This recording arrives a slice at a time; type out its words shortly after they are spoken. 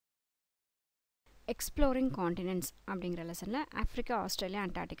Exploring continents அப்படிங்கிற லெசனில் Africa, Australia,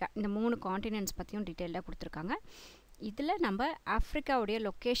 Antarctica இந்த 3 காண்டினென்ட்ஸ் பற்றியும் டீட்டெயிலாக கொடுத்துருக்காங்க. இதில் நம்ம ஆஃப்ரிக்காவுடைய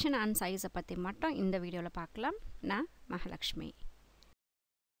லொக்கேஷன் அண்ட் சைஸை பற்றி மட்டும் இந்த வீடியோவில் பார்க்கலாம். நான் மகாலட்சுமி.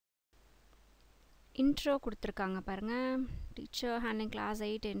 இன்ட்ரோ கொடுத்துருக்காங்க பாருங்கள். டீச்சர் ஹேண்ட்லிங் கிளாஸ்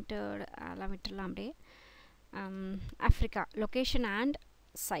 8 என்டர்ட் அதெல்லாம் விட்டுடலாம் அப்படியே. Africa location and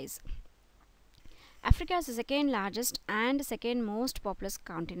size. Africa is the second largest and second most populous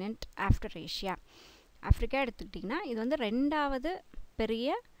continent after Asia. Africa எடுத்துக்கிட்டிங்கன்னா இது வந்து ரெண்டாவது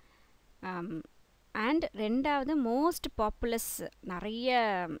பெரிய அண்ட் ரெண்டாவது மோஸ்ட் பாப்புலஸ், நிறைய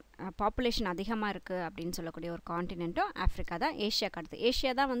பாப்புலேஷன் அதிகமாக இருக்குது அப்படின்னு சொல்லக்கூடிய ஒரு காண்டினெண்ட்டும் ஆஃப்ரிக்கா தான். ஏஷியாவுக்கு அடுத்து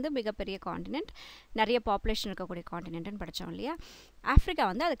ஏஷியா தான் வந்து மிகப்பெரிய காண்டினெண்ட், நிறைய பாப்புலேஷன் இருக்கக்கூடிய காண்டினெண்ட்டுன்னு படித்தோம் இல்லையா. ஆஃப்ரிக்கா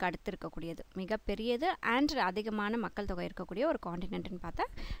வந்து அதுக்கு அடுத்து இருக்கக்கூடியது, மிகப்பெரியது அண்ட் அதிகமான மக்கள் தொகை இருக்கக்கூடிய ஒரு காண்டினெண்ட்டுன்னு பார்த்தா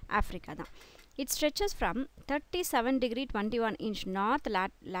ஆஃப்ரிக்கா தான். It stretches from 37 degree 21 inch north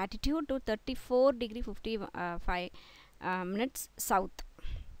latitude to 34 degree 55 minutes south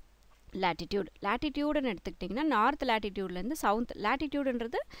latitude. latitudeன்னு எடுத்துக்கிட்டிங்கன்னா நார்த் latitudeலேருந்து சவுத்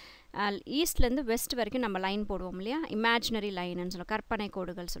latitudeன்றது ஈஸ்ட்லேருந்து வெஸ்ட் வரைக்கும் நம்ம லைன் போடுவோம் இல்லையா, இமேஜினரி லைனுன்னு சொல்லுவோம், கற்பனை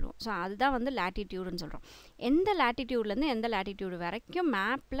கோடுகள் சொல்லுவோம். ஸோ அதுதான் வந்து latitudeன்னு சொல்கிறோம். எந்த latitudeலேருந்து எந்த latitude வரைக்கும்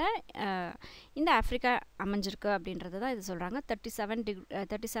மேப்பில் இந்த ஆஃப்ரிக்கா அமைஞ்சிருக்கு அப்படின்றது தான் இது சொல்கிறாங்க.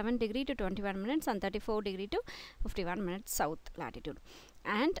 37 degree to 21 minutes and 34 degree to 51 minutes south latitude.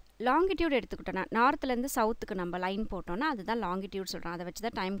 And longitude எடுத்துக்கிட்டோன்னா நார்த்லேருந்து சவுத்துக்கு நம்ம லைன் போட்டோன்னா அதுதான் லாங்கிடியூட் சொல்கிறோம். அதை வச்சு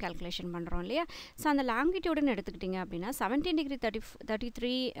தான் டைம் கால்குலேஷன் பண்ணுறோம் இல்லையா. ஸோ அந்த லாங்கிடியூடுன்னு எடுத்துக்கிட்டிங்க அப்படின்னா 17 degree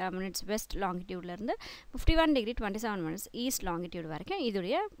 33 minutes west லாங்கிடியூட்லேருந்து 51 degree 27 minutes east longitude வரைக்கும்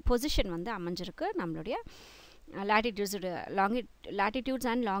இதோடைய பொசிஷன் வந்து அமைஞ்சிருக்கு. நம்மளுடைய latitudes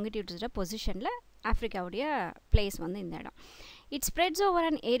அண்ட் லாங்கிடியூட்ஸோட பொசிஷனில் ஆஃப்ரிக்காவுடைய பிளேஸ் வந்து இந்த இடம். It spreads over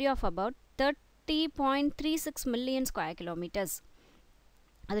an area of about 30.36 million square kilometers.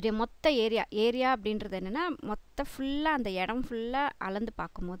 அதோடைய மொத்த ஏரியா அப்படின்றது என்னென்னா மொத்த ஃபுல்லாக அந்த இடம் ஃபுல்லாக அளந்து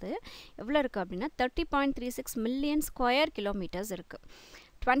பார்க்கும்போது எவ்வளோ இருக்குது அப்படின்னா 30.36 million square kilometers இருக்குது.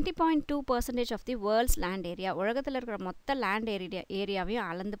 20.2% of the world's land area, உலகத்தில் இருக்கிற மொத்த லேண்ட் ஏரியாவையும்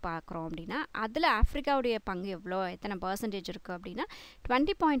அளந்து பார்க்குறோம் அப்படின்னா அதில் ஆஃப்ரிக்காவுடைய பங்கு எத்தனை பர்சன்டேஜ் இருக்குது அப்படின்னா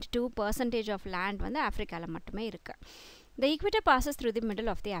 20.2% ஆஃப் லேண்ட் வந்து ஆஃப்ரிக்காவில் மட்டுமே இருக்குது. த equator bosses through the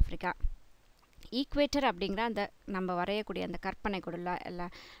middle of the Africa. Equator அப்படிங்கிற அந்த நம்ம வரையக்கூடிய அந்த கற்பனை கோடுல இல்லை,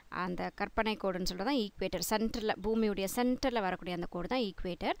 அந்த கற்பனை கோடுன்னு சொல்கிறது தான் ஈக்வேட்டர். சென்டரில், பூமியுடைய சென்டரில் வரக்கூடிய அந்த கோடு தான்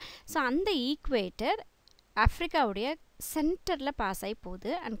ஈக்வேட்டர். ஸோ அந்த ஈக்வேட்டர் ஆஃப்ரிக்காவுடைய சென்டரில் பாஸ் ஆகி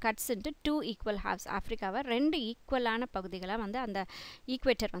போகுது and cuts into 2 equal halves. ஆஃப்ரிக்காவை 2 ஈக்குவலான பகுதிகளாக வந்து அந்த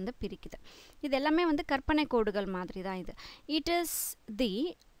ஈக்வேட்டர் வந்து பிரிக்குது. இது எல்லாமே வந்து கற்பனை கோடுகள் மாதிரி தான் இது. It is the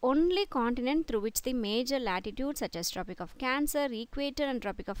only continent through which the major latitudes such as Tropic of Cancer, Equator and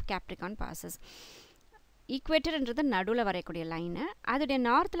Tropic of Capricorn passes. ஈக்வேட்டர்ன்றது நடுவில் வரையக்கூடிய லைனு, அதோடைய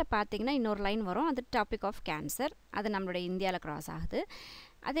நார்த்தில் பார்த்தீங்கன்னா இன்னொரு லைன் வரும், அது டாபிக் ஆஃப் கேன்சர், அது நம்மளுடைய இந்தியாவில் கிராஸ் ஆகுது.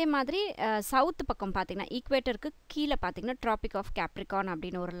 அதே மாதிரி சவுத்து பக்கம் பார்த்திங்கன்னா ஈக்வேட்டருக்கு கீழே பார்த்திங்கன்னா ட்ராபிக் ஆஃப் கேப்ரிகான்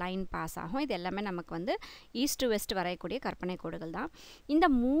அப்படின்னு ஒரு லைன் பாஸ் ஆகும். இது எல்லாமே நமக்கு வந்து ஈஸ்ட் டு வெஸ்ட் வரையக்கூடிய கற்பனை கோடுகள் தான். இந்த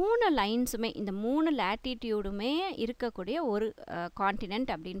 3 லைன்ஸுமே, இந்த 3 லேட்டிடியூடுமே இருக்கக்கூடிய ஒரு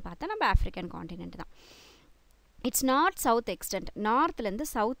காண்டினென்ட் அப்படின்னு பார்த்தா நம்ம ஆஃப்ரிக்கன் காண்டினென்ட் தான். It's north south extend, நார்த்லேருந்து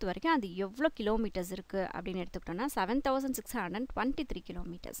south வரைக்கும் அது எவ்வளோ கிலோமீட்டர்ஸ் இருக்குது அப்படின்னு எடுத்துக்கிட்டோன்னா 7623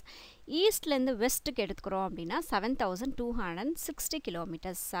 கிலோமீட்டர்ஸ். ஈஸ்ட்லேருந்து வெஸ்ட்டுக்கு எடுத்துக்கிறோம் அப்படின்னா 7260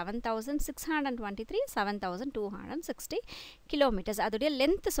 கிலோமீட்டர்ஸ். 7623 7260 கிலோமீட்டர்ஸ் அதோடைய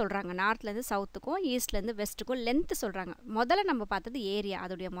லென்த்து சொல்கிறாங்க. நார்த்லேருந்து சவுத்துக்கும் ஈஸ்ட்லேருந்து வெஸ்ட்டுக்கும் லென்த்து சொல்கிறாங்க. முதல்ல நம்ம பார்த்தது ஏரியா,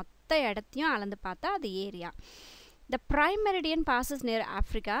 அதோடைய மொத்த இடத்தையும் அளந்து பார்த்தா அது area. The prime meridian bosses near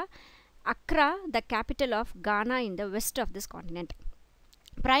Africa, Accra, the capital of Ghana in the west of this continent.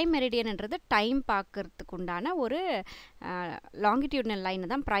 Prime மெரிடியன்ன்றது time பார்க்கறதுக்கு உண்டான ஒரு லாங்கிடியூட்னல் லைனை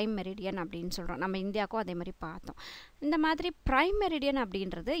தான் ப்ரைம் மெரிடியன் அப்படின்னு சொல்கிறோம். நம்ம இந்தியாவுக்கும் அதே மாதிரி பார்த்தோம். இந்த மாதிரி ப்ரைம் மெரிடியன்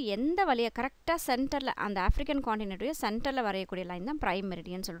அப்படின்றது எந்த வழியாக கரெக்டாக சென்டரில், அந்த ஆஃப்ரிக்கன் காண்டினென்ட்டுடைய சென்டரில் வரையக்கூடிய லைன் தான் ப்ரைம்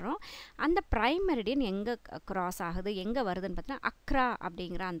மெரிடியன் சொல்கிறோம். அந்த ப்ரைம் மெரிடியன் எங்கே க்ராஸ் ஆகுது, எங்கே வருதுன்னு பார்த்தீங்கன்னா அக்ரா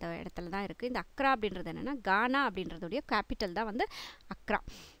அப்படிங்கிற அந்த இடத்துல தான் இருக்குது. இந்த அக்ரா அப்படின்றது என்னென்னா கானா அப்படின்றதுடைய கேபிட்டல் தான் வந்து அக்ரா.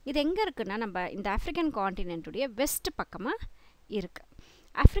 இது எங்கே இருக்குன்னா நம்ம இந்த ஆஃப்ரிக்கன் காண்டினென்ட்டுடைய வெஸ்ட் பக்கமாக இருக்குது.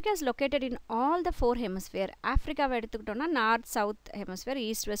 Africa is located in all the 4 hemisphere. ஆஃப்ரிக்காவை எடுத்துக்கிட்டோன்னா north south hemisphere,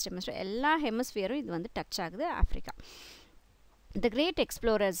 east west hemisphere, எல்லா ஹெமிஸ்பியரும் இது வந்து டச் ஆகுது Africa. The great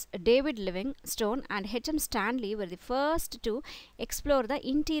explorers David Livingstone and H.M. Stanley were the first to explore the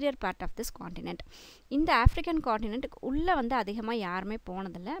interior part of this continent. இந்த African காண்டினென்ட்டுக்கு உள்ளே வந்து அதிகமாக யாருமே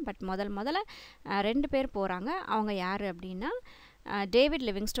போனதில்லை. பட் முதல்ல 2 பேர் போகிறாங்க. அவங்க யார் அப்படின்னா டேவிட்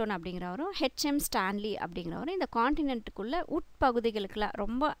லிவிங்ஸ்டோன் அப்படிங்கிறவரும் ஹெச்எம் ஸ்டான்லி அப்படிங்கிறவரும் இந்த காண்டினென்ட்டுக்குள்ளே உட்பகுதிகளுக்கெல்லாம்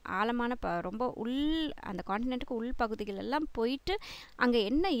ரொம்ப ஆழமான ரொம்ப அந்த காண்டினென்ட்டுக்கு உள்பகுதிகள் எல்லாம் போயிட்டு அங்கே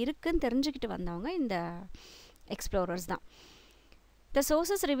என்ன இருக்குன்னு தெரிஞ்சுக்கிட்டு வந்தவங்க இந்த எக்ஸ்ப்ளோரர்ஸ் தான். The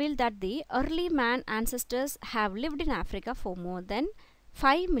sources reveal that the early man ancestors have lived in Africa for more than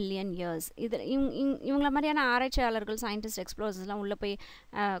 5 million years. இது இவங்கள மாதிரியான ஆராய்ச்சியாளர்கள் சயின்டிஸ்ட் எக்ஸ்ப்ளோரர்ஸ்லாம் உள்ளே போய்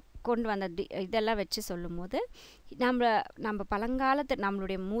கொண்டு வந்த இதெல்லாம் வச்சு சொல்லும் போது நம்ம பழங்காலத்து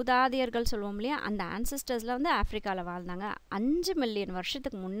நம்மளுடைய மூதாதையர்கள் சொல்லுவோம் இல்லையா, அந்த ஆன்சஸ்டர்ஸ்லாம் வந்து ஆஃப்ரிக்காவில் வாழ்ந்தாங்க. 5 மில்லியன்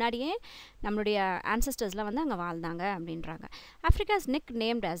வருஷத்துக்கு முன்னாடியே நம்மளுடைய ஆன்சஸ்டர்ஸ்லாம் வந்து அங்கே வாழ்ந்தாங்க அப்படின்றாங்க. Africa is Nick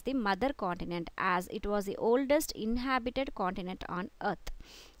named as the mother continent as it was the oldest inhabited continent on earth.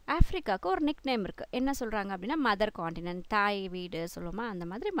 ஆஃப்ரிக்காவுக்கு ஒரு நிக் நேம் இருக்குது. என்ன சொல்கிறாங்க அப்படின்னா மதர் காண்டினென்ட், தாய் வீடு சொல்லுவோமா, அந்த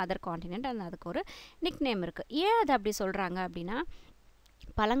மாதிரி மதர் காண்டினென்ட், அதுக்கு ஒரு நிக் நேம் இருக்குது. ஏன் அது அப்படி சொல்கிறாங்க அப்படின்னா,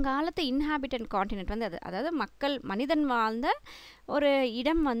 பழங்காலத்து இன்ஹாபிட்டன்ட் காண்டினென்ட் வந்து அதாவது மனிதன் வாழ்ந்த ஒரு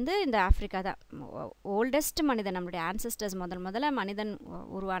இடம் வந்து இந்த ஆஃப்ரிக்கா தான். ஓல்டஸ்ட் மனிதன், நம்மளுடைய ஆன்சஸ்டர்ஸ் முதல்ல மனிதன்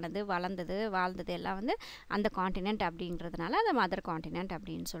உருவானது, வாழ்ந்தது எல்லாம் வந்து அந்த காண்டினென்ட் அப்படிங்கிறதுனால அந்த மதர் காண்டினென்ட்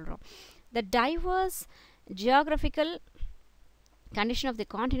அப்படின்னு சொல்கிறோம். த divorce geographical condition of the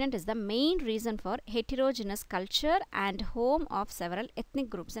continent is the main reason for heterogeneous culture and home of several ethnic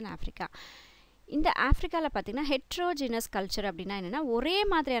groups in Africa. இந்த ஆஃப்ரிக்காவில் பார்த்திங்கன்னா ஹெட்ரோஜினஸ் கல்ச்சர் அப்படின்னா என்னென்னா, ஒரே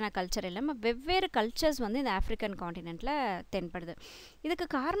மாதிரியான கல்ச்சர் இல்லாமல் வெவ்வேறு கல்ச்சர்ஸ் வந்து இந்த ஆஃப்ரிக்கன் காண்டினென்ட்டில் தென்படுது. இதுக்கு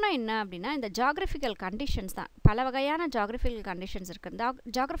காரணம் என்ன அப்படின்னா, இந்த ஜாகிரபிக்கல் கண்டிஷன்ஸ் தான். பல வகையான ஜாகிரபிக்கல் கண்டிஷன்ஸ் இருக்குது.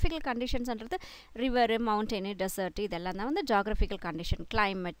 ஜாகிரபிக்கல் கண்டிஷன்ஸ்ன்றது ரிவரு, மவுண்டெனு, டெசர்ட் இதெல்லாம் தான் வந்து ஜாகிரபிக்கல் கண்டிஷன்,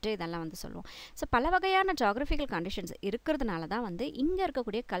 கிளைமேட்டு இதெல்லாம் வந்து சொல்லுவோம். ஸோ பல வகையான ஜாகிரபிக்கல் கண்டிஷன்ஸ் இருக்கிறதுனால தான் வந்து இங்கே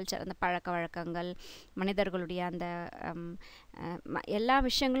இருக்கக்கூடிய கல்ச்சர், அந்த பழக்க வழக்கங்கள், மனிதர்களுடைய அந்த எல்லா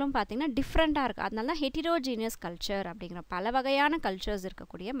விஷயங்களும் பார்த்திங்கன்னா டிஃப்ரெண்ட்டாக இருக்குது. அதனால தான் ஹெட்டிரோஜீனியஸ் கல்ச்சர் அப்படிங்கிற பல வகையான கல்ச்சர்ஸ்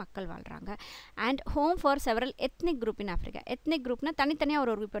இருக்கக்கூடிய மக்கள் வாழ்கிறாங்க. And home for several ethnic group in Africa. Ethnic குரூப்னா தனித்தனியாக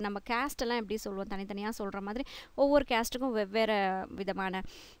ஒரு இப்போ நம்ம கேஸ்டெல்லாம் எப்படி சொல்லுவோம், தனித்தனியாக சொல்கிற மாதிரி ஒவ்வொரு கேஸ்ட்டுக்கும் வெவ்வேறு விதமான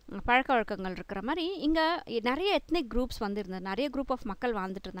பழக்க வழக்கங்கள் இருக்கிற மாதிரி இங்கே நிறைய எத்னிக் குரூப்ஸ் வந்து இருந்தது. நிறைய குரூப் ஆஃப் மக்கள்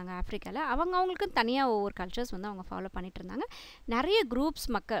வாழ்ந்துட்டு இருந்தாங்க ஆஃப்ரிக்காவில். அவங்களுக்கும் தனியாக ஒவ்வொரு கல்ச்சர்ஸ் வந்து அவங்க ஃபாலோ பண்ணிட்டு இருந்தாங்க. நிறைய குரூப்ஸ்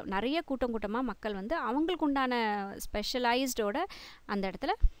மக்கள், நிறைய கூட்டமாக மக்கள் வந்து அவங்களுக்கு உண்டான ஸ்பெஷலைஸ்டோட அந்த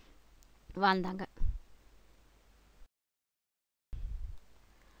இடத்துல வாழ்ந்தாங்க.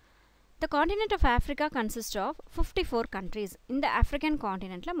 The continent of Africa consists of 54 countries. இந்த ஆஃப்ரிக்கன்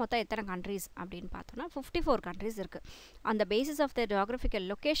காண்டினென்ட்டில் மொத்தம் எத்தனை countries அப்படின்னு பார்த்தோம்னா 54 countries இருக்குது. On the basis of their geographical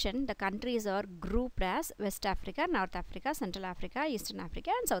location, the countries are grouped as West Africa, North Africa, Central Africa, Eastern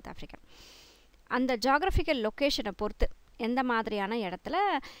Africa and South Africa. அந்த geographical லொக்கேஷனை பொறுத்து எந்த மாதிரியான இடத்துல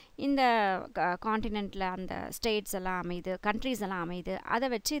இந்த காண்டினென்ட்டில் அந்த ஸ்டேட்ஸ் எல்லாம் அமையுது, கண்ட்ரீஸ் எல்லாம் அமையுது, அதை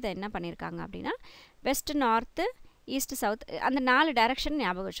வச்சு இதை என்ன பண்ணியிருக்காங்க அப்படின்னா வெஸ்ட், நார்த்து, ஈஸ்ட், சவுத், அந்த 4 டைரக்ஷன்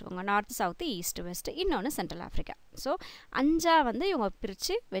ஞாபகம் வச்சுக்கோங்க. நார்த், சவுத்து, ஈஸ்ட், வெஸ்ட், இன்னொன்று சென்ட்ரல் ஆஃப்ரிக்கா. ஸோ 5 வந்து இவங்க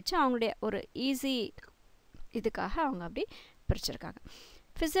பிரித்து வச்சு அவங்களுடைய ஒரு ஈஸி இதுக்காக அவங்க அப்படி பிரிச்சிருக்காங்க.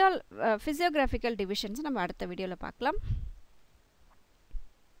 ஃபிசியோகிராஃபிக்கல் டிவிஷன்ஸ் நம்ம அடுத்த வீடியோவில் பார்க்கலாம்.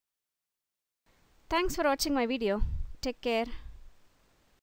 Thanks for watching my video. Take care.